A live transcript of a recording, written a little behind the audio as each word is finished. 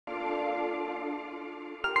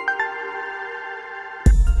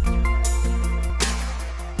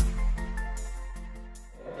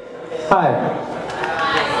Hi.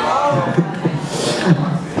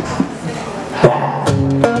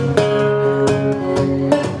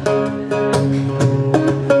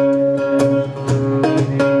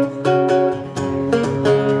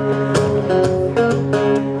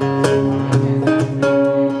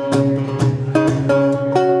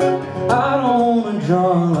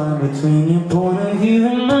 Between your point of view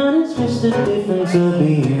and mine, it's just a difference of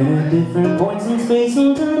being at different points in space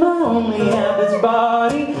and time. I only have this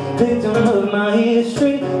body, victim of my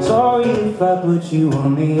history. Sorry if I put you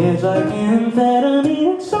on the edge like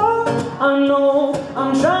amphetamine. It's all I know.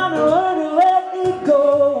 I'm trying to learn to let it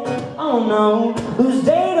go. Oh no, lose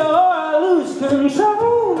data or I lose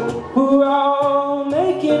control. We're all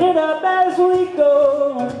making it up as we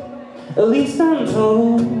go. At least I'm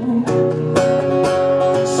told.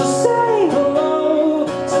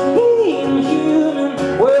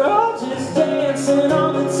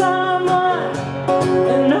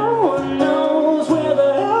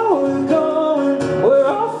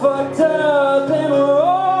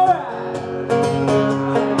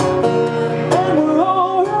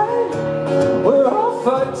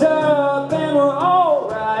 Fucked up and we're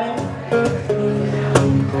alright.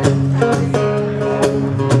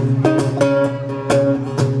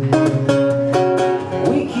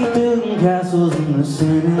 We keep building castles in the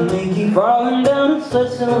sand and they keep falling down. It's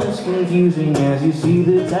less and less confusing as you see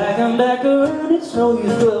the tide come back around. It's no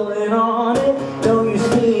use dwelling on it, no use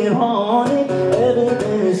being haunted.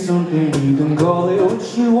 Everything is something, you can call it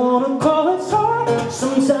what you wanna call it. It's hard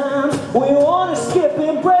sometimes, we wanna skip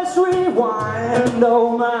and press rewind.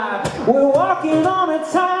 Oh my, we're walking on a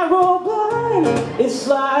tightrope line. It's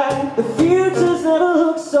like the future's never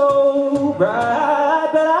looked so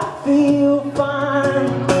bright, but I feel fine.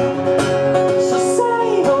 So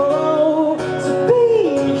say hello to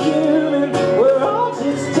being human. We're all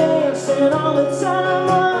just dancing on the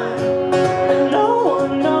timeline, and no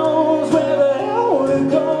one knows where the hell we're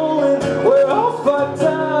going. We're all fucked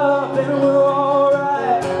up and we're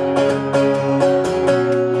alright.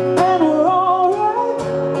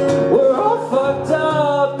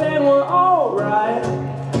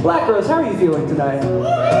 BlackRose, how are you feeling tonight?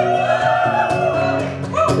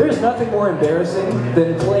 There's nothing more embarrassing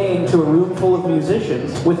than playing to a room full of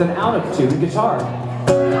musicians with an out-of-tune guitar.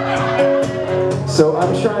 So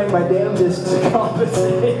I'm trying my damnedest to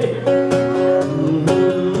compensate.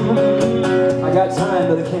 I got time,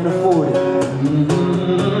 but I can't afford it.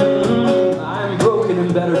 I'm broken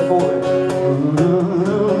and better for it.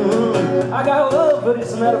 I got love, but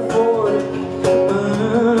it's metaphoric.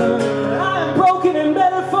 I'm broken and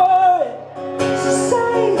better for it. So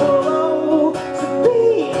say hello to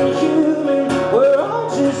being human. We're all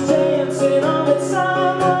just dancing on the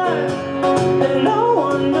timeline, and no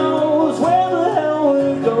one knows where the hell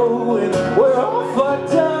we're going. We're all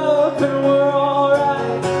fucked up and we're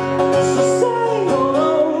alright. So say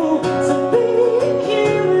hello to being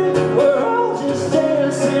human. We're all just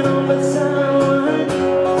dancing on the timeline,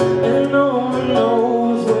 and no one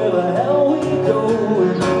knows where the hell we're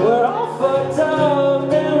going. We're all fucked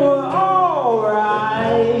up and we're alright.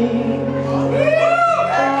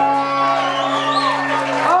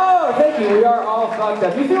 Oh, thank you. We are all fucked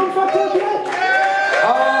up. You feeling fucked up yet? Oh,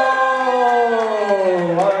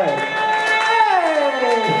 alright. Hey!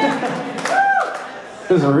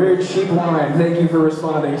 This is a weird cheap line. Thank you for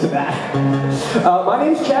responding to that. My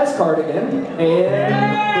name's Chaz Cardigan,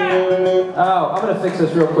 and oh, I'm gonna fix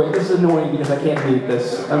this real quick. This is annoying because I can't mute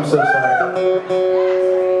this. I'm so sorry.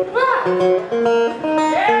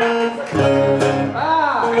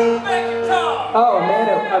 Oh, a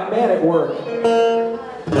man at work.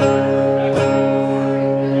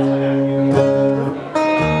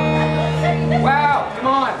 Wow, come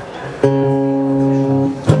on.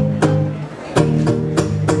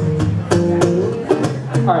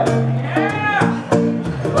 All right.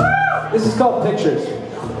 This is called Pictures.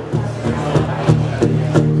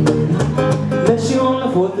 Met you on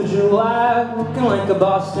the 4th of July, looking like a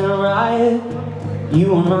Boston riot. You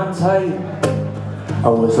were my type. I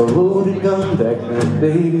was a loaded gun back then,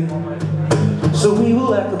 baby. So we were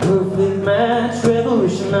like a perfect match,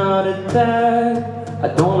 revolution out at that. I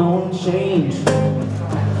don't know what changed.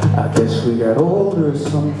 I guess we got older or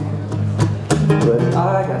something. But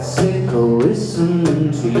I got sick of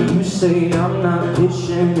listening to you say I'm not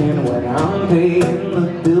pitching in when I'm paying the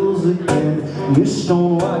bills again. You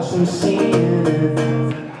stone watching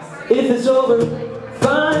CNN. If it's over,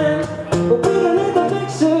 fine, but we can make the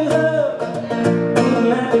pictures up. I'm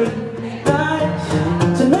happy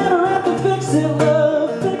nights to never have to fix it, love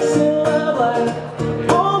like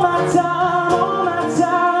all my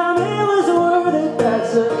time, it was worth it.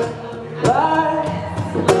 That's a lie.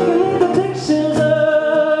 We can make the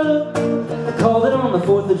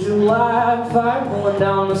fire pulling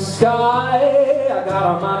down the sky. I got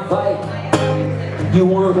on my bike. You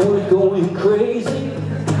weren't worth going crazy.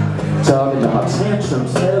 Talking about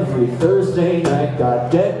tantrums every Thursday night.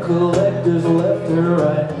 Got debt collectors left and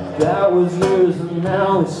right. That was yours and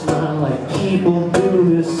now it's mine. Like people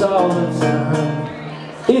do this all the time.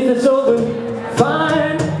 If it's over,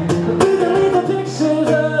 fine. We can leave the pictures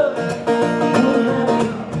up. Wouldn't that be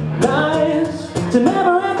nice? To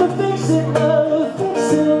never have to fix it, love.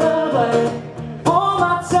 Fix it, love. Like all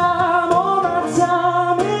my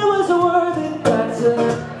time, it was worth it. That's a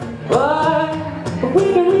lie. But we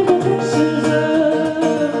can leave the pictures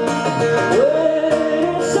up. When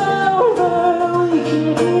it's over, we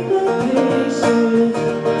can keep the pictures.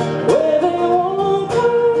 Where they won't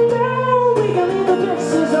come down, we can leave the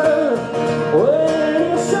pictures up. When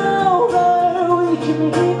it's over, we can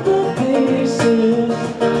keep the pictures.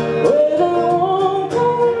 Where they won't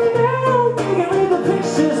come down, we can leave the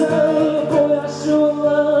pictures up. Boy, I sure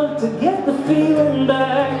love to get the feeling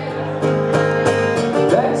back.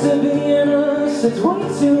 Back to being us, it's way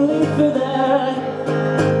too late for that.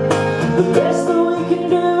 The best that we can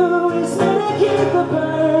do is medicate the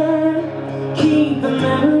burn. Keep the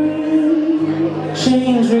memory,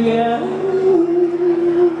 change reality.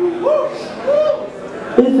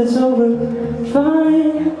 If it's over,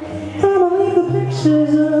 fine. I'ma leave the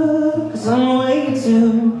pictures up. Cause I'm way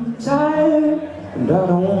too tired. And I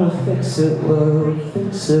don't wanna fix it, love.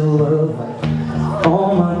 Fix it, love.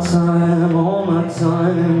 All my time,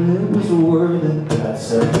 it was worth it.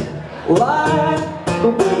 That's a lie.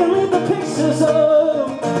 But we can leave the pictures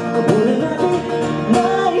up. Wouldn't that be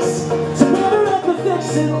nice? To never have to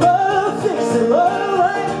fix it, love. Fix it, love.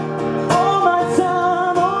 Like all my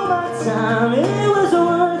time, it was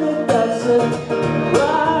worth it. That's a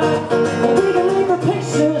lie. But we can leave the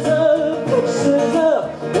pictures up. Pictures up.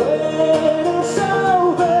 When it's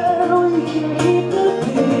over, we can keep the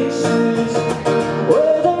pictures.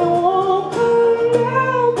 Where they won't come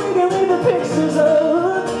down, we can leave the pictures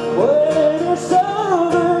up. When it's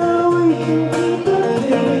over, we can keep the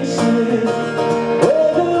pictures.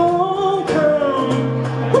 Where they won't come,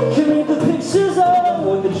 we can leave the pictures up.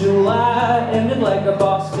 4th of July ended like a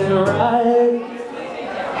Boston riot.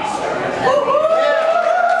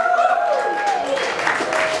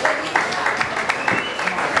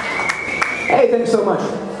 Hey, thanks so much.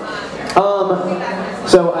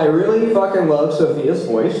 So I really fucking love Sophia's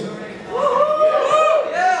voice.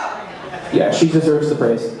 Yeah, she deserves the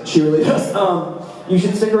praise. She really does. You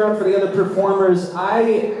should stick around for the other performers.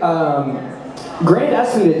 Grant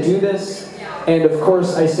asked me to do this, and of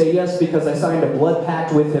course I say yes because I signed a blood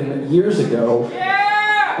pact with him years ago.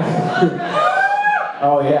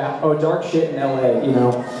 Oh yeah, oh dark shit in LA, you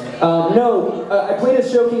know. I played a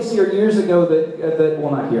showcase here years ago that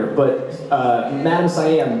well not here, but Madam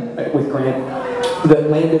Siam with Grant that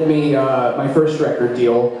landed me my first record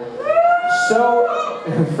deal. So,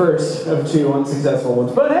 first of 2 unsuccessful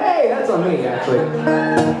ones, but hey, that's on me actually.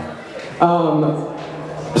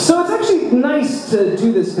 So it's actually nice to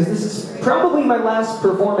do this because this is probably my last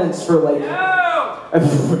performance for like. No,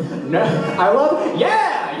 I love.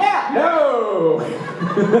 No.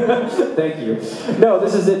 Thank you. No,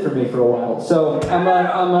 this is it for me for a while. So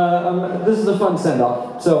this is a fun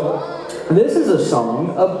send-off. So this is a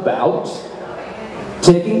song about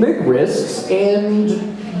taking big risks and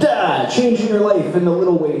changing your life in the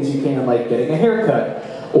little ways you can, like getting a haircut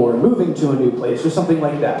or moving to a new place or something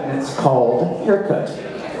like that. And it's called Haircut.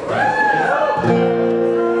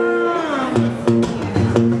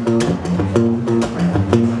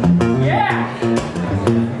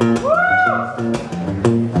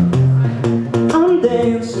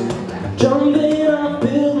 Jumping off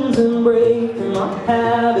buildings and breaking my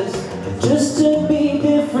habits just to be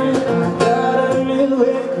different. Got a new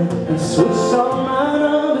haircut and switch all my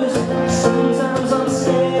numbers. Sometimes I'm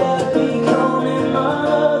scared of becoming my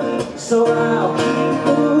mother, so I'll keep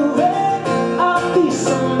moving. I'll be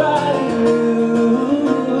somebody new.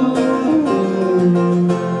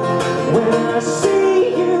 When I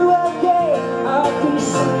see you again, I'll be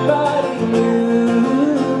somebody new.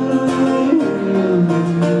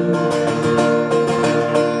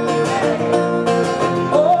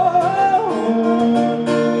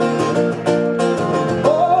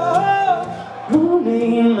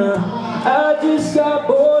 I just got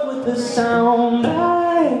bored with the sound.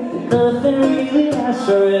 Nothing really lasts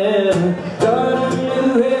forever. Got a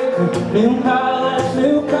new haircut, new highlights,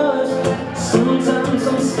 new colors. Sometimes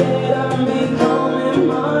I'm scared I'm becoming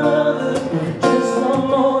my mother. Just one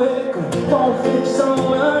more haircut won't fix all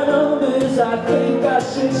my numbers. I think I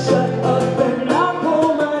should shut up and not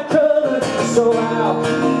pull my cover. So I'll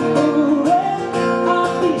keep moving.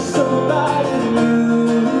 I'll be somebody.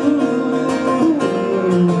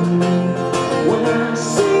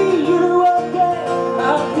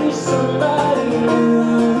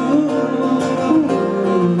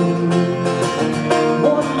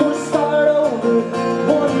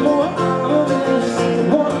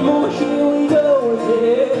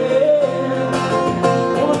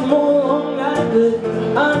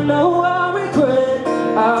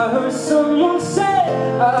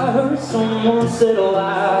 said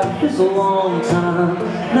life is a long time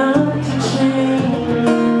not to change.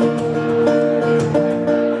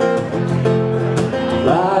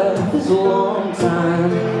 Life is a long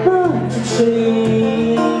time not to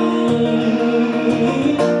change.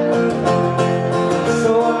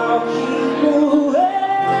 So I'll keep moving.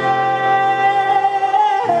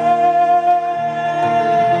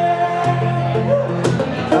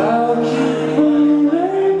 I'll keep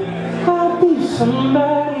moving. I'll be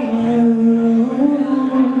somebody new.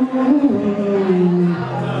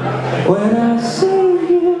 When I see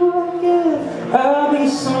you again, I'll be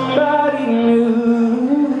somebody new.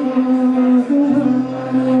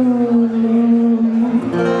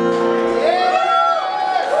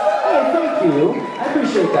 Hey, thank you. I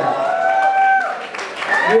appreciate that.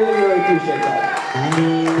 Really, really appreciate that.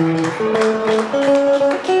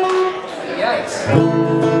 Yikes.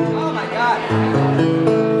 Oh my god.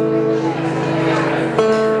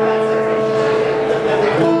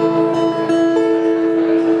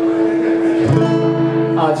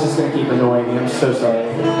 Oh, it's just gonna keep annoying me. I'm so sorry.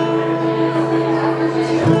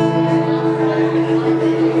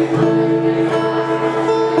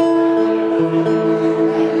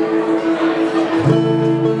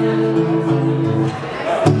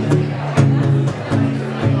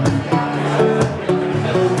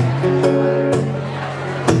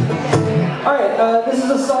 This is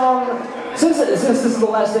a song, since this is the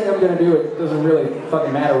last thing I'm going to do, it doesn't really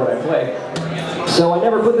fucking matter what I play. So I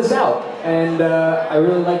never put this out, and I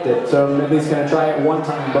really liked it, so I'm at least going to try it one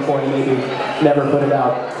time before I maybe never put it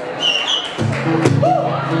out.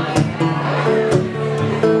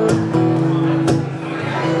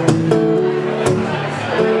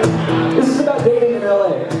 This is about dating in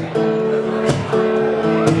LA.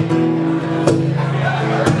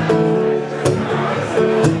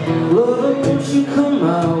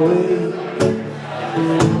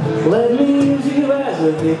 Let me use you as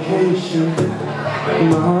a vacation.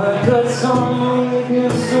 My heart cuts on the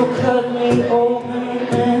weakness, so cut me open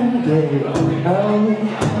and get it out.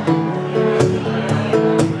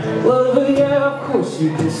 Lover, yeah, of course you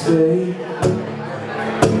can stay.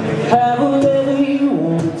 Have whatever you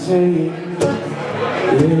want to take.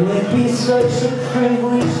 It'd be such a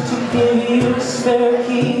privilege to give you a spare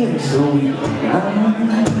key so we can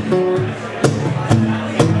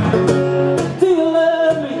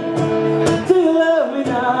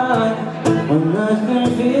when nothing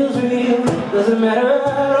feels real, doesn't matter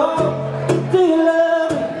at all. Do you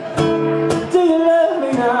love me? Do you love me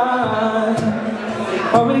now?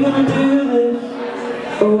 Are we gonna do this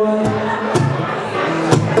or what?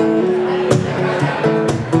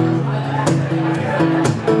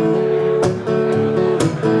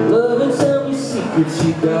 Love and tell me secrets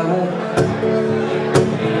you got.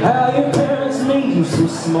 How your parents made you so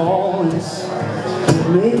small inside.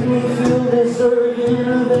 Make me feel deserving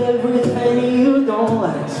of everything you don't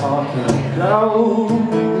like talking about.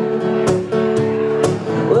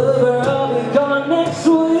 Lover, I'll be gone next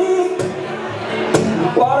week.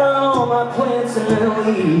 Water all my plants and then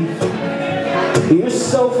leave. You're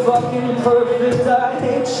so fucking perfect, I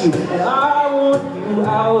hate you. And I want you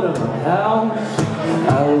out of my house.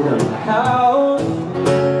 Out of my house.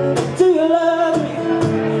 Do you love me?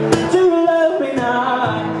 Do you love me now?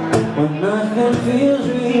 When nothing feels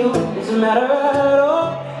real, doesn't matter at all.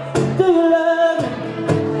 Do you love me?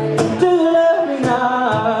 Do you love me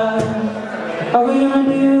now? Are we gonna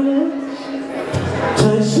do this?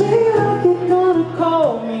 Touch me like you're gonna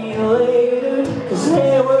call me later. Cause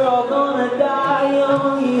hey, we're all gonna die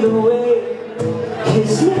young either way.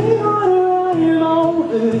 Kiss me harder, I am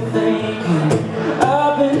overthinking.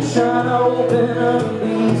 I've been trying to open up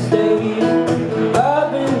these days. I've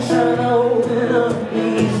been trying to open up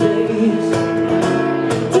these days.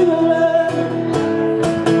 Do you love me?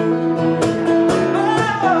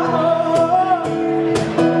 Oh,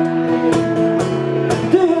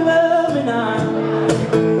 do you love me now?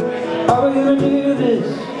 Are we gonna do this?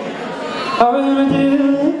 Are we gonna do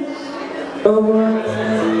this?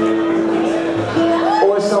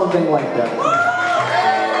 Or something like that.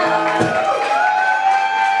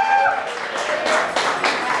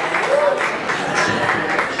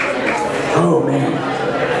 Oh man.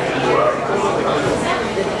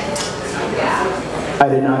 I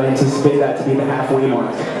did not anticipate that to be the halfway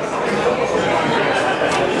mark.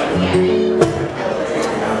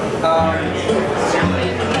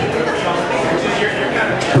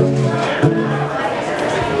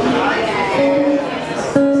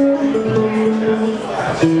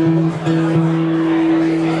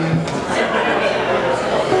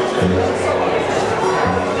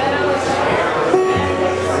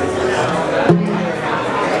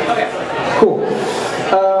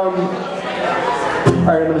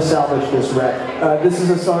 This is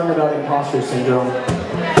a song about imposter syndrome.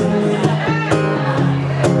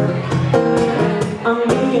 I'm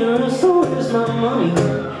being so where's my money?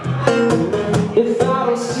 If I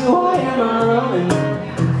don't see why am I running?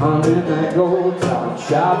 I'm in that gold top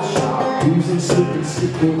shop, using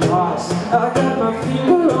sleeping cars. I got my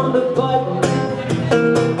finger on the button,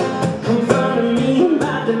 confirming me in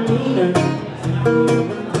my demeanor.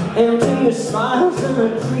 Empty your smiles and a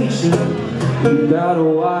preacher. You got a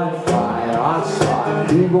Wi-Fi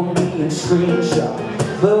hotspot, you gon' be in screenshot,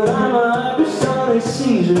 but I'm a hypersonic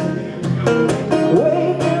seizure.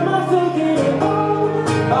 Wait, am I thinking it all?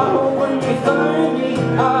 I hope when they find me,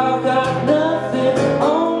 I've got nothing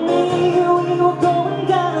on me. We were going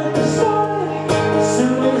down at the start. As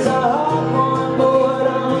soon as I hop on board,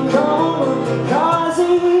 I'm kamikaze.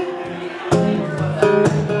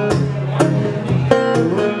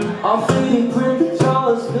 I'll 3D print the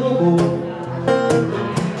tallest billboard,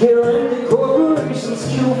 guarantee corporations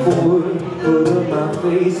kill for it. Put up my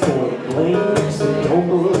face for it, blameless, they don't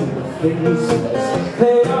believe the faces.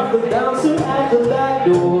 Pay off the bouncer at the back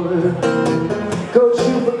door. Go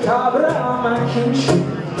chupacabra on my kinship.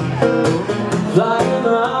 Fly in the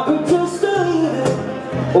opera just to leave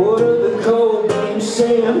it. Order the code name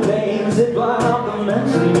champagne. Zip line off the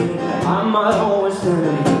mention. I'm my own worst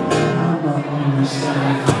enemy. I'm my own worst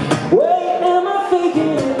enemy. Wait, am I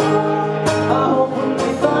thinking it all? I hope when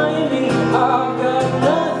they find me, I've got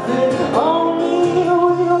nothing on me. We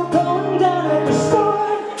are going down at the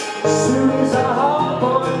start. As soon as I hop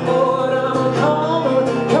on board, I'm a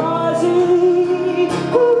kamikaze.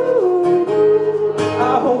 Ooh, I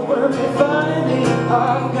hope when they find me,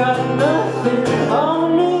 I've got nothing on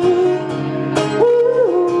me.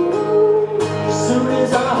 Ooh, as soon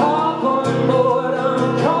as I hop on board, I'm a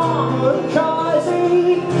kamikaze.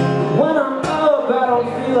 When I'm up, I don't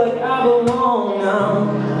feel like I belong now.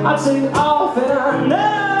 I take off and I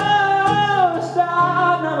never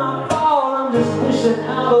stop. Not my fault, I'm just wishing I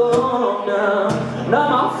belong now. Not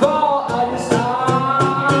my fault, I just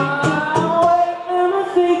wait, am I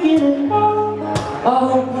thinking it all? I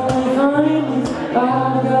hope I find it.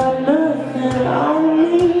 I've got nothing on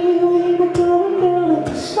me. We were going down at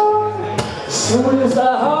the start. As soon as I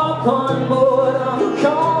hop on board, I'm a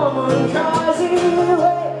kamikaze.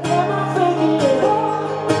 Wait, am I thinking it all?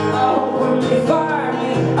 I hope when they fire me,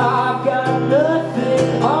 I've got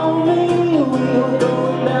nothing on me. We were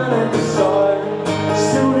going down at the start. As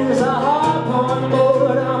soon as I hop on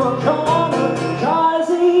board, I'm a kamikaze.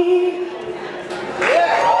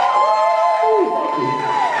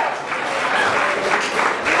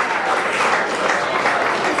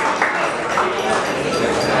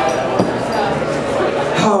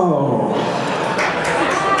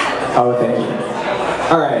 Oh, thank you.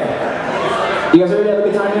 Alright. You guys ready to have a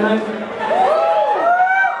good time tonight?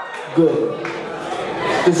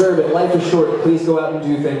 Good. Deserve it. Life is short. Please go out and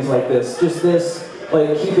do things like this. Just this,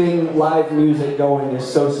 like, keeping live music going is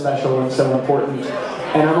so special and so important.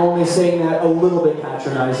 And I'm only saying that a little bit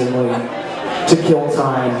patronizingly to kill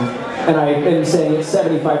time. And I've been saying it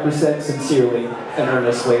 75% sincerely and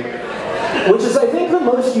earnestly. Which is, I think, the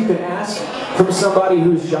most you can ask from somebody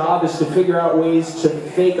whose job is to figure out ways to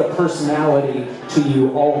fake a personality to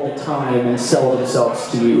you all the time and sell themselves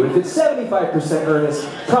to you. If it's 75% earnest,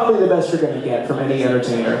 probably the best you're going to get from any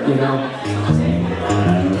entertainer, you know?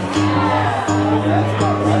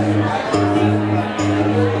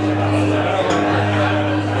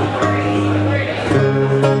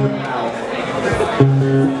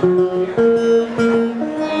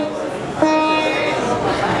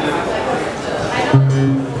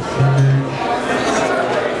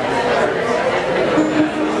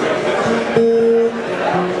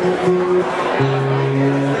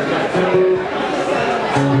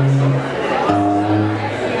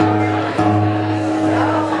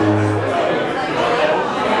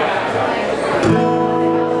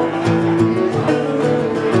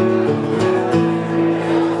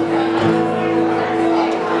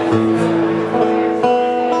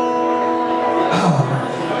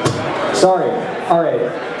 Sorry. All right.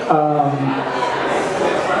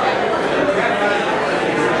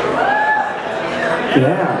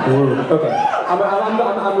 Yeah. Woo. Okay.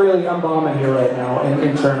 I'm bombing here right now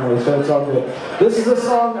internally, so it's all good. This is a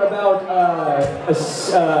song about a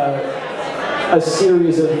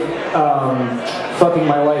series of fucking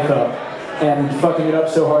my life up and fucking it up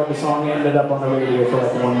so hard the song ended up on the radio for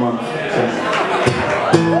like 1 month. So.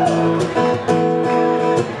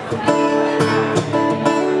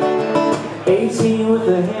 18 with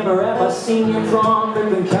a hammer at my senior prom,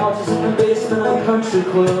 ripping couches in the basement of a country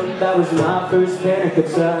club. That was my first panic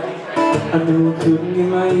attack. I knew I couldn't get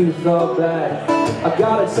my youth all back. I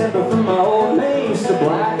got a temper from my old man, used to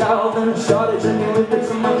black out, then I started drinking liquor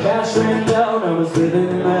till my cash ran out. I was living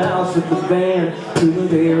in my house with the van, couldn't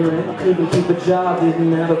pay rent, couldn't keep a job,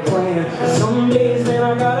 didn't have a plan. Some days, man,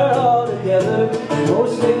 I got it all together.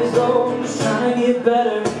 Most days, though, I'm just trying to get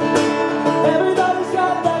better. Everybody's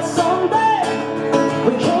got that someday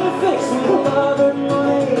we can't fix with love and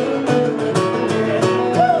money.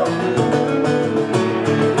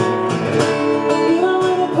 Even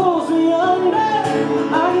when it pulls me under,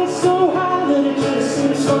 I get so high that it just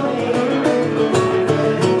seems funny.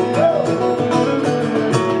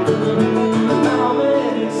 How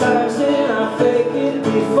many times did I fake it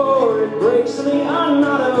before it breaks me? I'm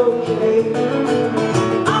not okay.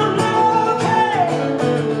 I'm not okay.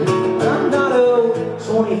 I'm not okay.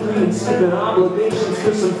 23 and skipping obligations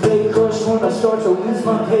for some fake crush. When I start to lose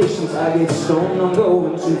my patience, I get stoned, I'm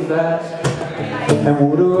going too fast.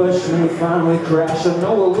 And would a rush when we finally crash. I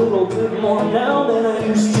know a little bit more now than I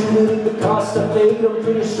used to, but at the cost I paid, I'm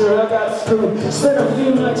pretty sure I got screwed. Spent a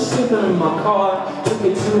few nights sleeping in my car, took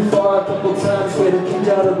it too far a couple times, getting kicked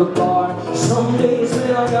out of the bar. Some days,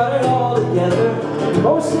 man, I got it all together.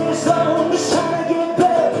 Most days, though, I'm just trying to get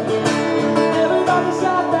better. Everybody's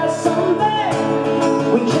got that someday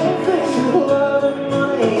we can't fix with love and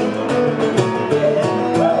money. Yeah.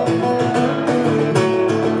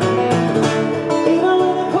 Even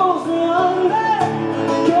when it pulls me under,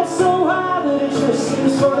 get so high that it just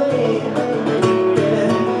seems funny. Yeah.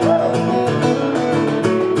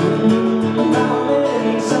 How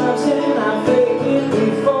many times can I fake it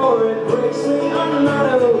before it breaks me? I'm not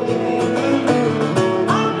okay.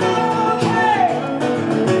 I'm not okay.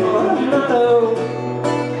 I'm not okay.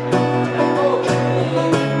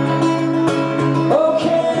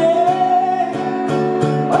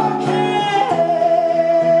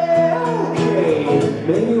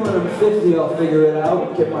 Maybe when I'm 50 I'll figure it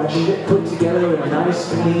out, get my shit put together in a nice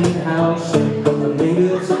clean house. But maybe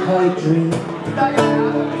it's a pipe dream.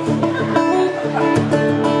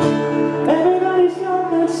 Everybody's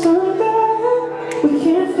got that someday we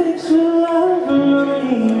can't fix with love and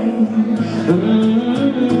money.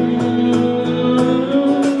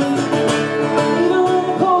 Even when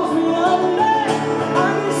it pulls me under, I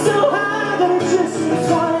get so high that it just seems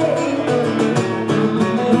funny.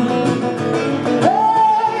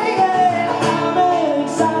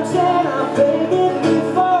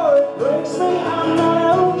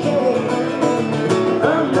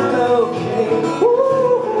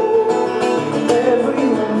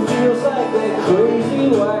 Crazy,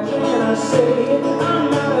 why can't I say it? I'm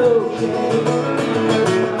not okay.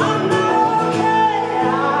 I'm not okay.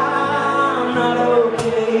 I'm not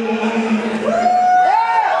okay.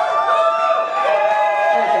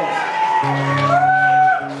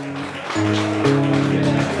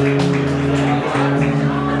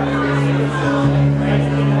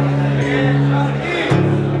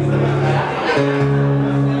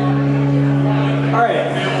 All right,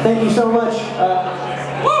 thank you so much.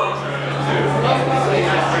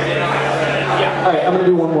 All right, I'm gonna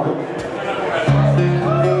do one more.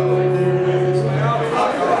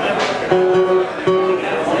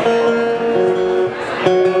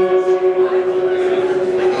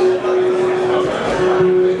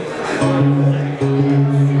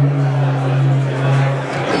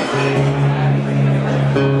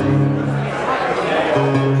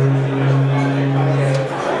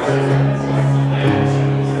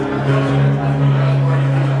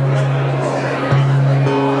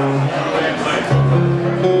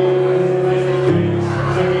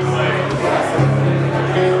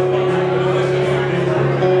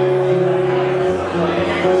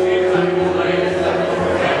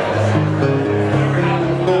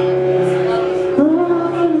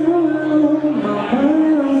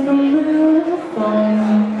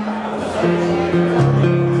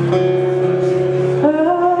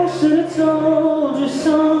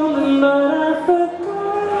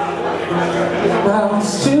 Well,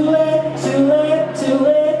 it's too late, too late, too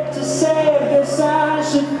late to say. I guess I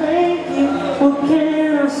should thank you. What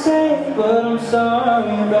can I say? But I'm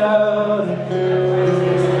sorry about it.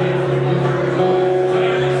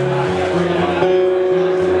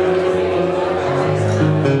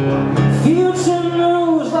 Future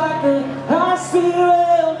moves like a high-speed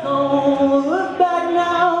rail. Don't look back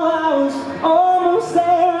now. I was almost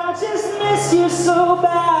there. I just miss you so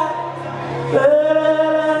bad.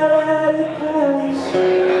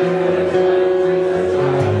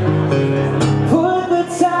 Put the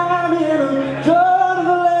time in and draw to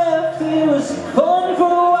the left. It was fun for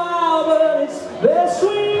a while, but it's best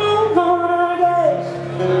we move on, I guess.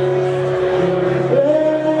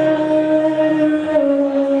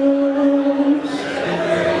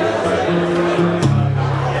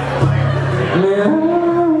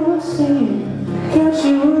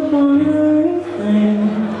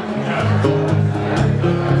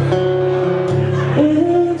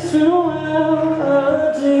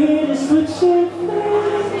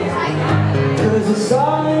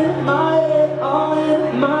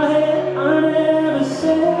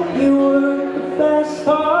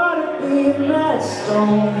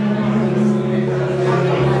 stone.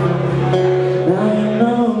 Now you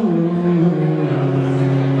know.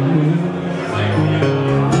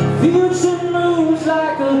 Future moves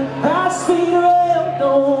like a high-speed rail.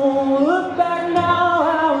 Don't look back now,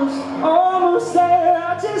 I was almost there.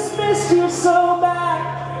 I just missed you so bad.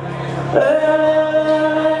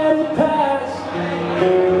 Let it pass.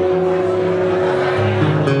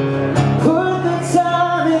 Put the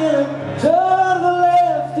time in a turn to the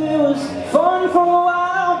left. It was fun for a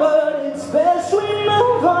while, but it's best we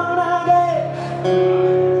move on, I guess.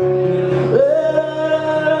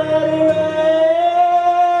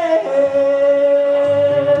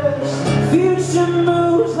 Future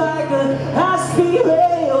moves like a high-speed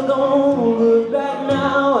rail. Don't look back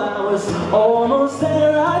now, I was almost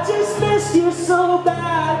there. I just missed you so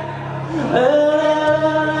bad.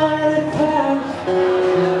 Let it pass.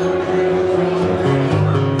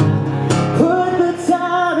 Put the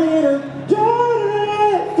time in a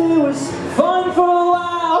drift. It was fun for a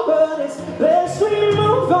while, but it's best we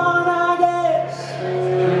move on, I guess.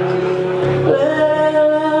 Let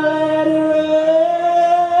it rest.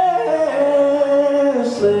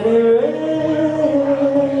 Let it rest.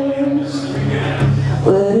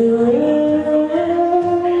 Let it rest.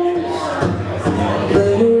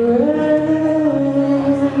 Let it rest.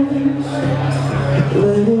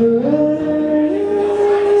 Let it rest.